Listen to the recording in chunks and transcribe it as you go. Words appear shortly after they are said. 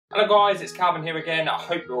Hello guys, it's Calvin here again. I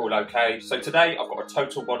hope you're all okay. So today I've got a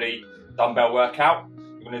total body dumbbell workout.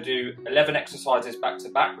 We're going to do 11 exercises back to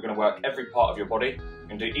back. We're going to work every part of your body. We're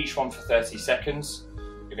going to do each one for 30 seconds.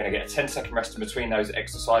 You're going to get a 10-second rest in between those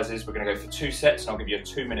exercises. We're going to go for 2 sets and I'll give you a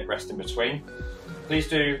 2-minute rest in between. Please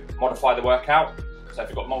do modify the workout. So if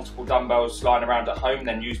you've got multiple dumbbells lying around at home,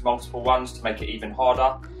 then use multiple ones to make it even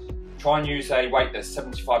harder. Try and use a weight that's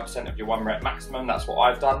 75% of your 1 rep maximum. That's what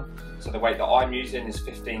I've done. So the weight that I'm using is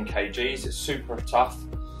 15 kgs. It's super tough.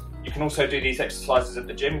 You can also do these exercises at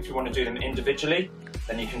the gym. If you want to do them individually,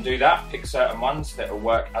 then you can do that. Pick certain ones that will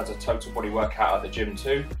work as a total body workout at the gym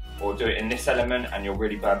too, or do it in this element and you'll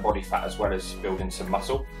really burn body fat as well as building some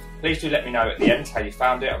muscle. Please do let me know at the end how you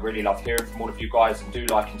found it. I really love hearing from all of you guys, and do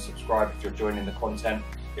like and subscribe if you're enjoying the content.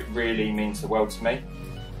 It really means the world to me.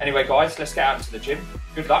 Anyway guys, let's get out into the gym.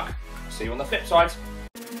 Good luck. I'll see you on the flip side.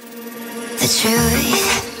 The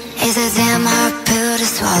truth is a damn hard pill to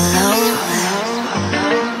swallow.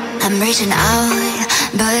 I'm reaching out,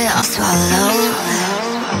 but I'll swallow.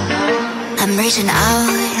 I'm reaching out,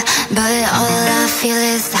 but all I feel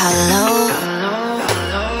is hollow.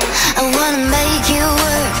 I wanna make you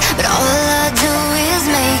work, but all I do is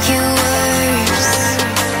make you worse.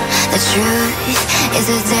 The truth is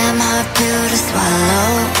a damn hard pill to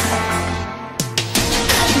swallow.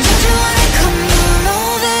 Don't you wanna come on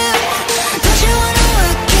over? Don't you wanna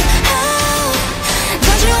work it out?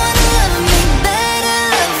 Don't you wanna love me better,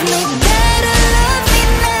 love me better, love me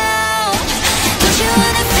now? Don't you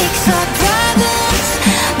wanna fix our problems?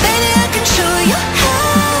 Baby, I can show you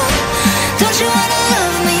how. Don't you wanna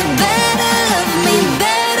love me better, love me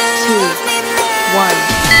better, love me now?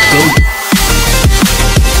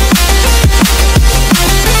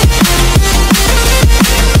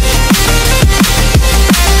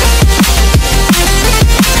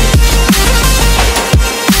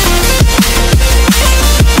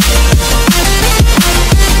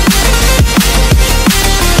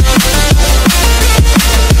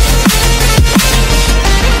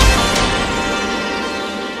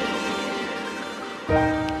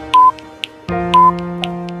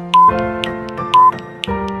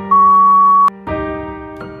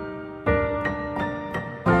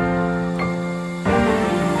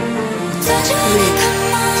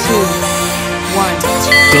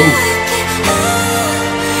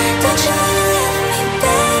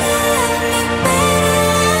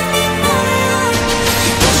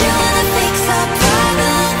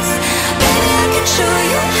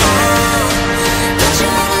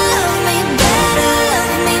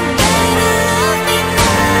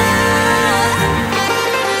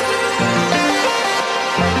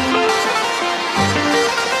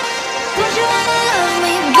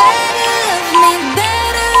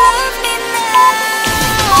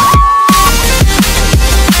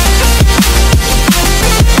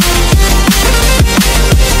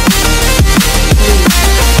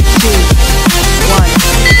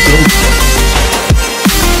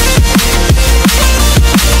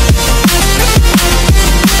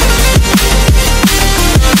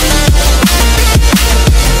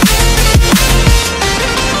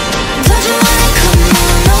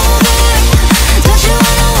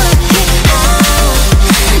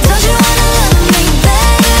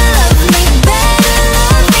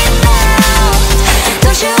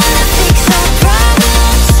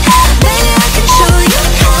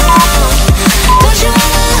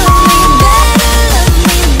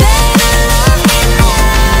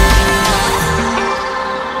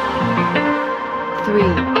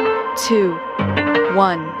 2,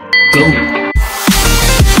 1, go.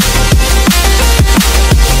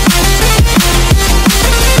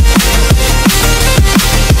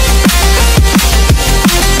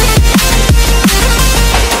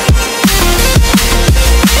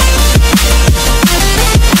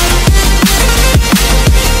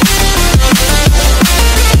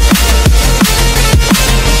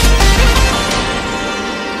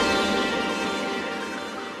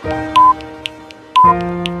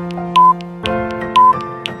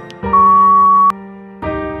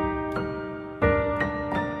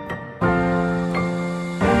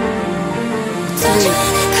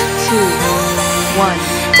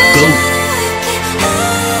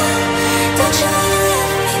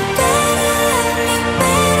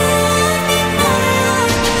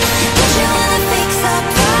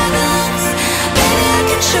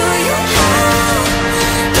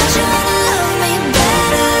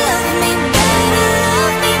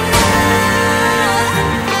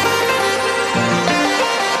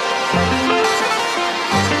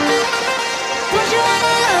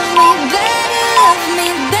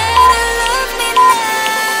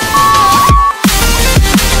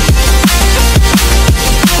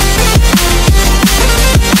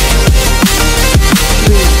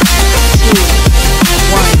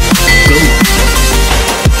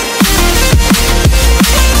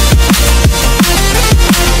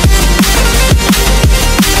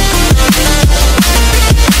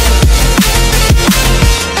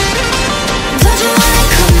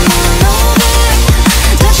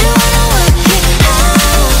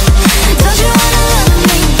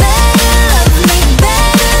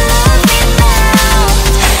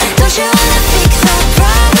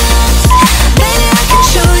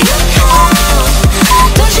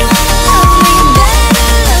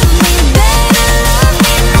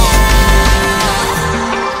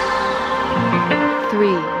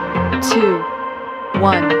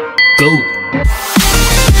 1. Go!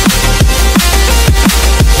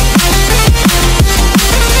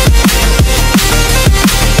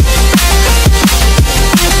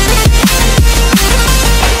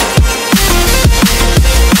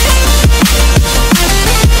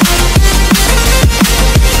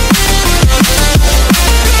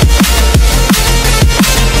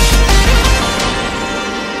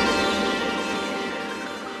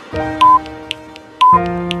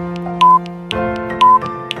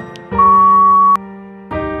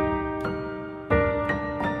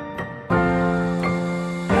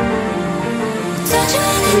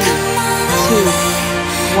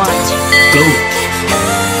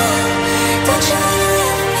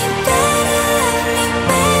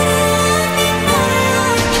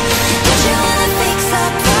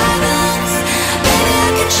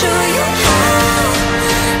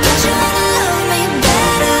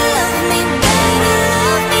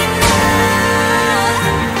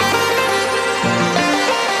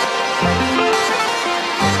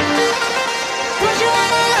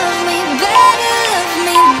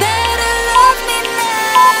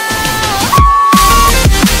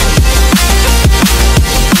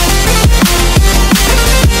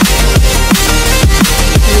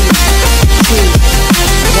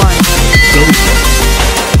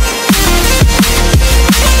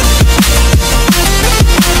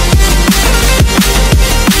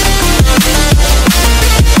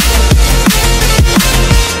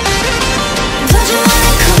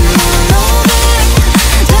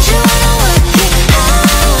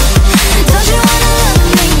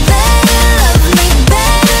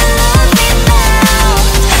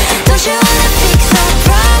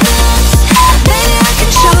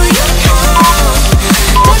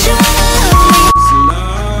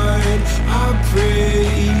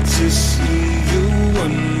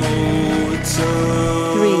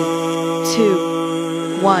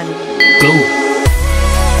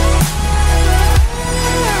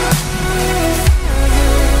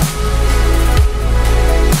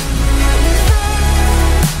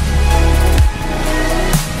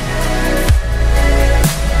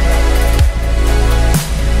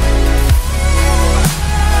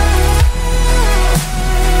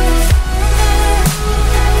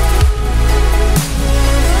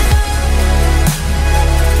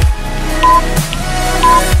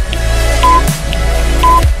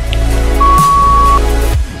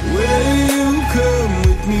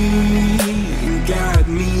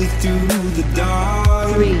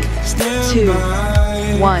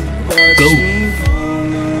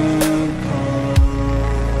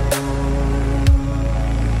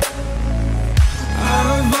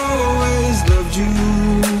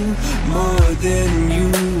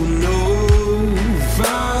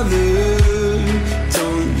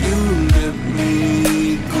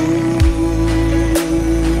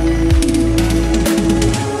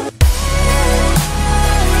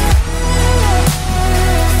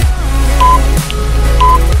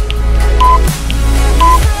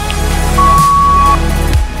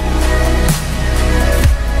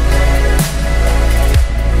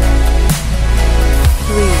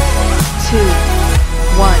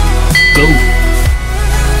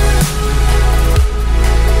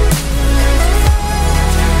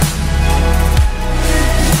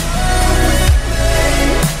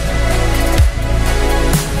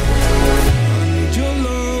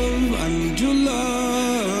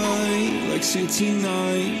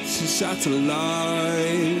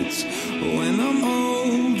 Satellites. When I'm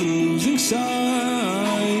old and losing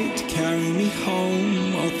sight, carry me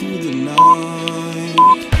home all through the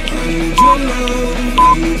night. I need your love,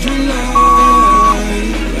 I need your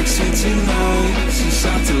light, like city nights and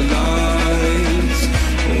satellites.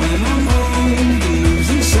 When I'm old and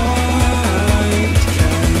losing sight,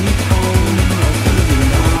 carry me home all through the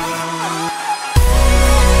night.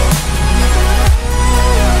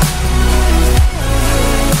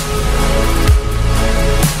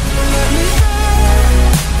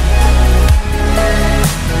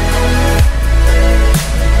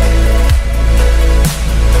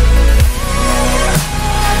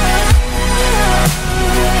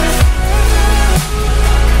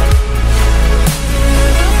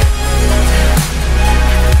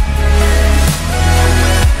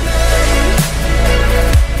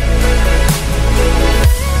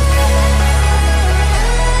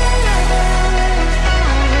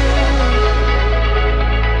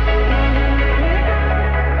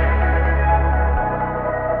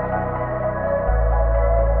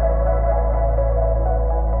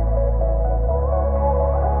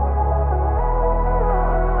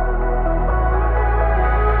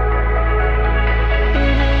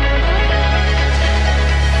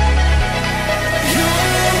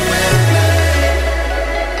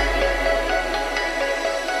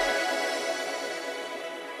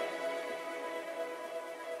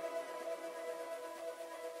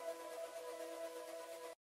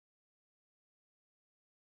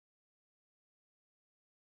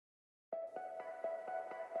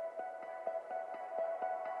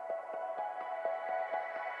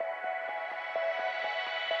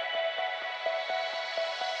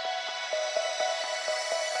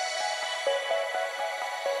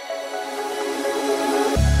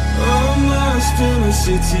 in a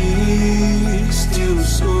city, still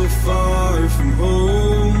so far from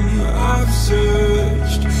home. I've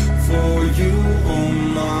searched for you all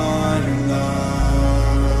my life.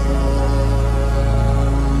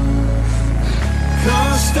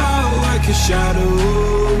 Cast out like a shadow,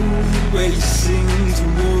 racing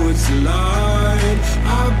towards the light.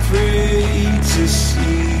 I pray to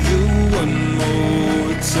see you one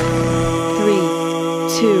more time. 3,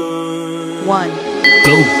 2, 1,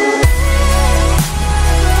 Go!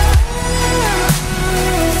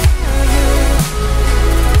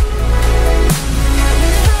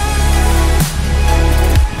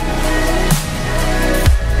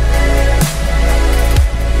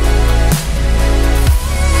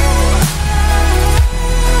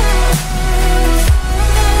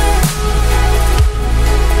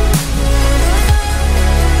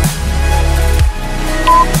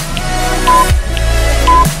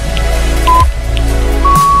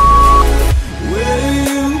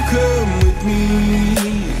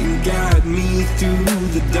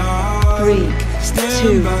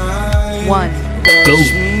 Go!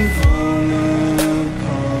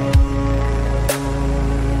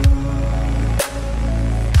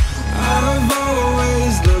 I've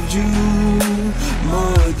always loved you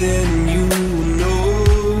more than you know.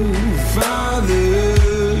 Father,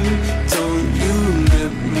 don't you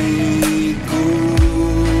let me go.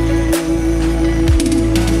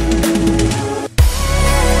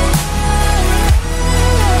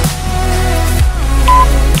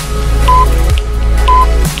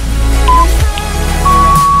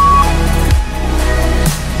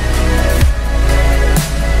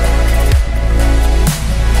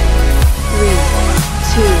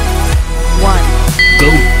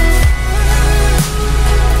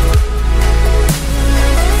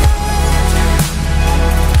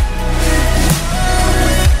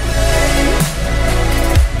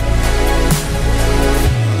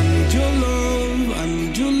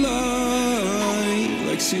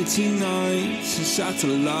 City nights and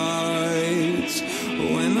satellites.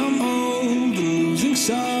 When I'm old and losing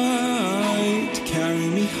sight, carry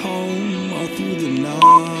me home all through the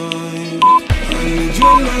night. I need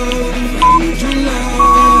your love, I need your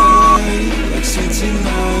light. Like city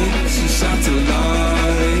nights and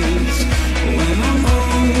satellites. When I'm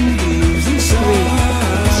old and losing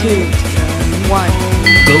sight, 3, 2, 1,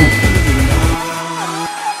 Go!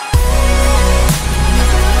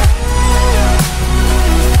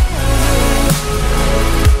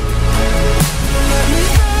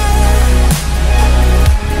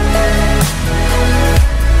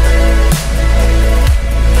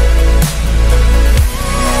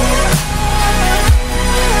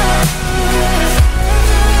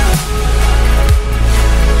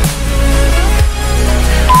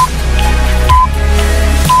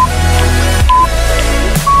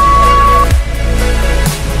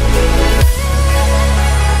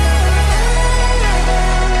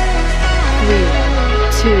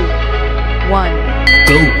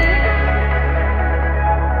 Go!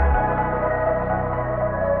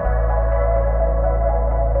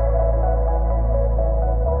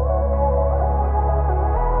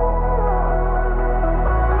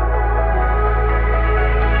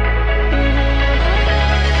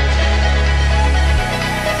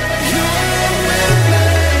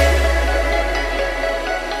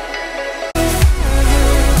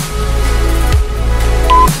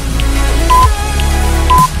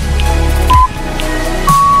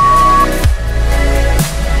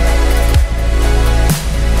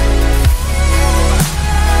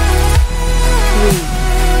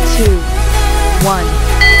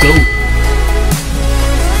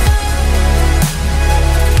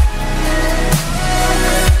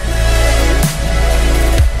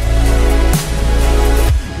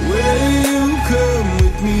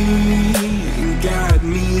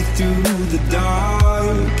 through the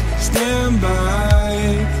dark. Stand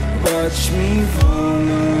by, watch me fall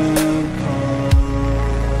apart.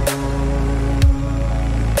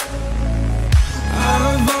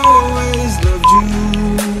 I've always loved you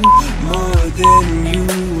more than you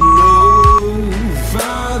know.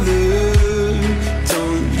 Father,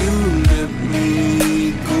 don't you let me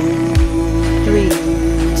go. 3,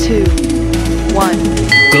 2, 1,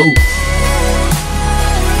 go!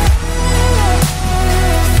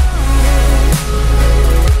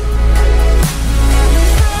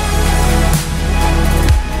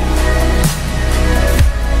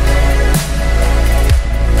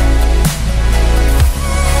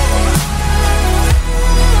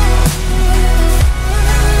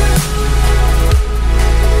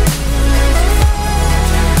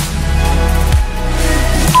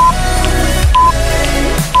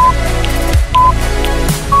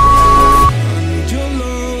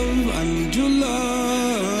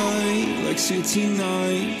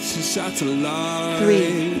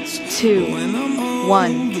 2, When I'm on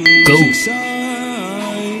 1. the losing Go.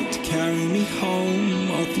 side, carry me home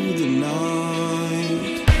all through the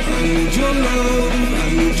night. I need your love, I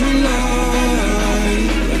need your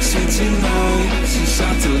light, like city nights and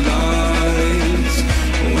satellites.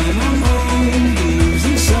 When I'm on the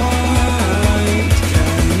losing side,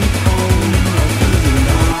 carry me home all through the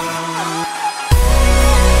night.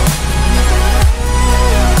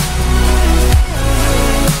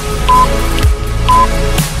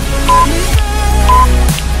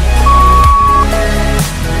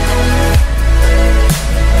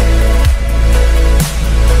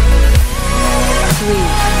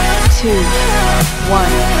 2, 1.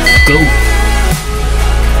 Go.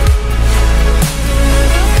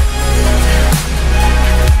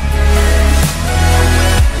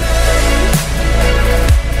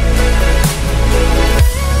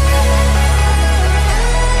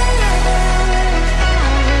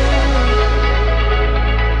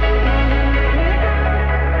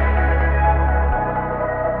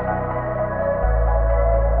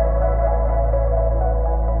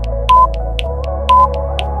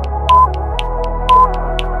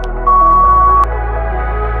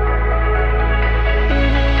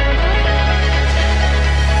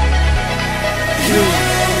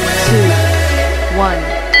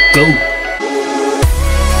 Go.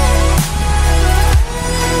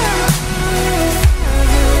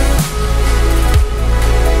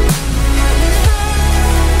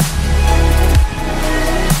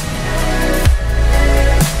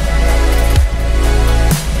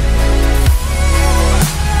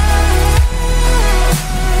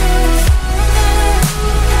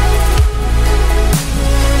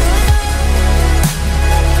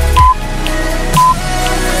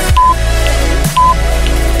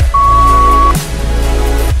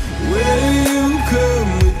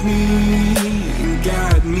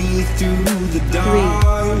 Through the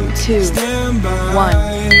dark, 3, 2, stand by, 1.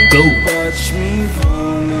 Go. watch me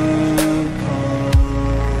fall apart.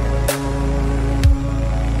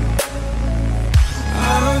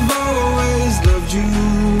 I've always loved you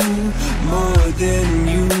more than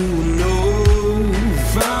you know,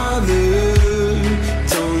 Father.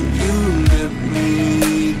 Don't you let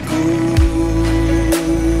me go.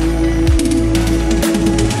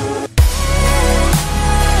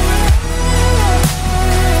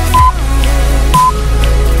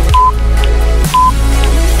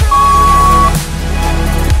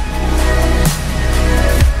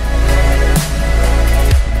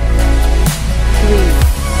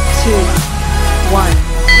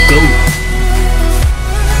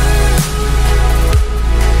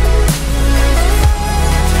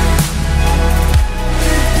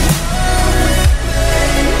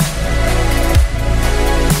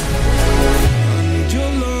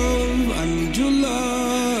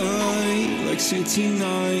 City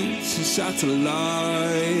nights and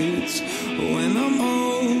satellites. When I'm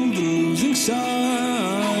on the losing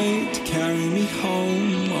side, carry me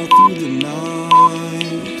home all through the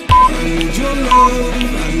night. I need your love,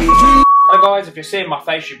 I need your. Hello guys, if you're seeing my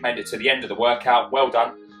face, you've made it to the end of the workout. Well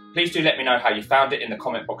done. Please do let me know how you found it in the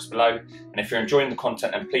comment box below. And if you're enjoying the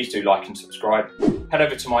content, then please do like and subscribe. Head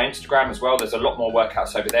over to my Instagram as well. There's a lot more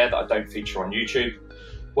workouts over there that I don't feature on YouTube.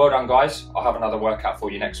 Well done guys, I'll have another workout for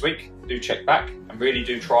you next week. Do check back and really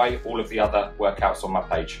do try all of the other workouts on my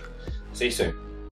page. See you soon.